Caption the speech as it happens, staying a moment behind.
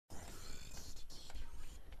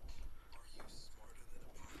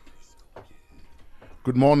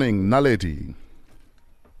Good morning, Naledi.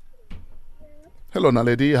 Hello,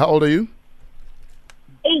 Naledi. How old are you?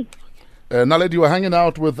 8. Naledi, you are hanging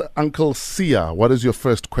out with Uncle Sia. What is your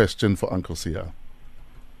first question for Uncle Sia?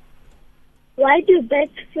 Why do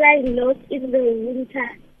birds fly north in the winter?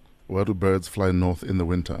 Why do birds fly north in the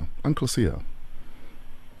winter? Uncle Sia.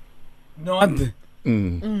 North.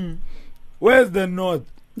 Mm. Where's the north?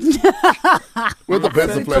 Where the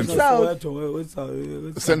birds are flying to? South.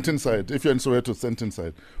 Sentin side. If you're in Soweto, Sentin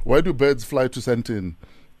side. Why do birds fly to Sentin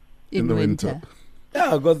in the winter?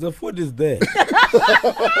 Yeah, because the food is there.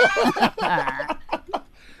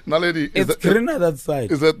 Naledi, It's greener that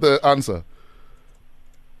side. is that the answer?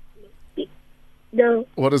 No,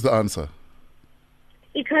 What is the answer?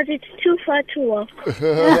 because it's too far to walk. I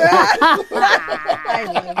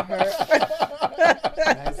love her.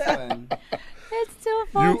 Nice one. It's too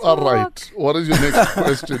far. You are right. What is your next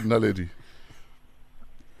question, Naledi?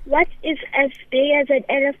 What is as big as an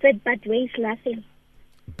elephant but weighs nothing?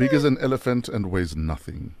 Big as an elephant and weighs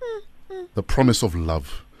nothing. The promise of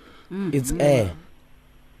love. It's air.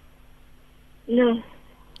 No,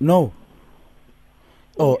 No.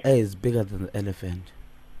 Oh, air is bigger than the elephant.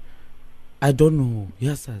 I don't know.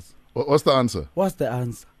 Yes, sir. What's the answer? What's the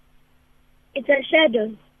answer? it's a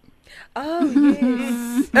shadow. Oh,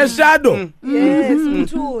 yes. A shadow. Yes,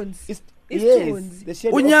 tunes. It's tunes. The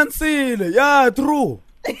shadow of Unyansile. Yeah, true.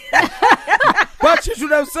 But she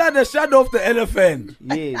should have said the shadow of the elephant.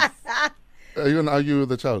 yes. Are you going to argue with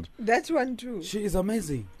the child? That one too. She is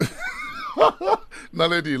amazing.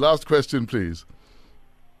 Naledi, last question, please.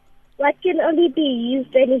 What can only be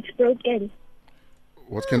used when it's broken?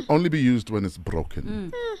 What can only be used when it's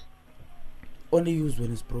broken? Only used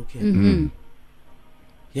when it's broken. Mm-hmm.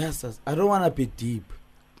 Yes, sir. I don't want to be deep.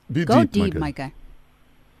 Be Go deep, deep, my my guy.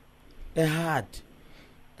 guy. A heart.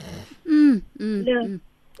 No,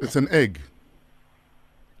 It's an egg.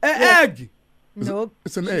 An egg. No.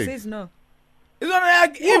 It's an She egg. says no. It's not an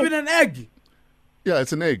egg, even an egg. Yeah,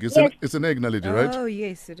 it's an egg. It's Yes. it's an egg, Naledi, right? Oh,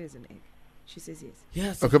 yes, it is an egg. She says yes.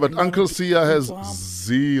 Yes. Okay, but no, Uncle Sia has Wow.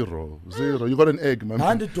 zero. You got an egg, man.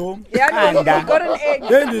 And the dome. Yeah, no, you got an egg.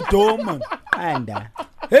 Then the dome, man. And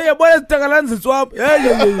Hey, your boy is Tagalanzi swap. Yeah.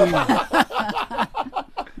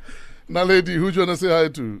 Naledi, who do you want to say hi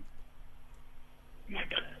to?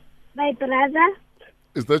 my brother,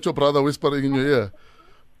 Is that your brother whispering in your ear?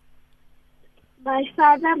 my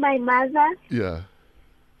father, my mother, Yeah,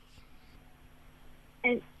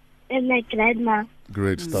 and my grandma.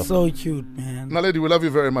 great stuff. So cute, man. Naledi, we love you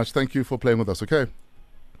very much. Thank you for playing with us, okay?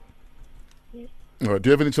 Yes. All right, do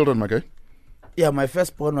you have any children, my guy? Yeah, my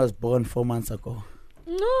firstborn was born 4 months ago.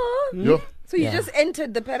 No. Yo? So you Yeah. just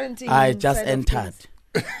entered the parenting. I just side of entered. things.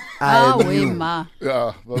 I Ah, knew. ma.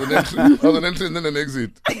 Yeah, there's an entry and then an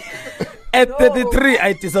exit. At 33,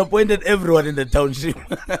 I disappointed everyone in the township.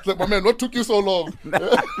 It's like, my man, what took you so long?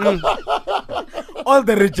 All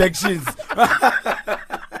the rejections.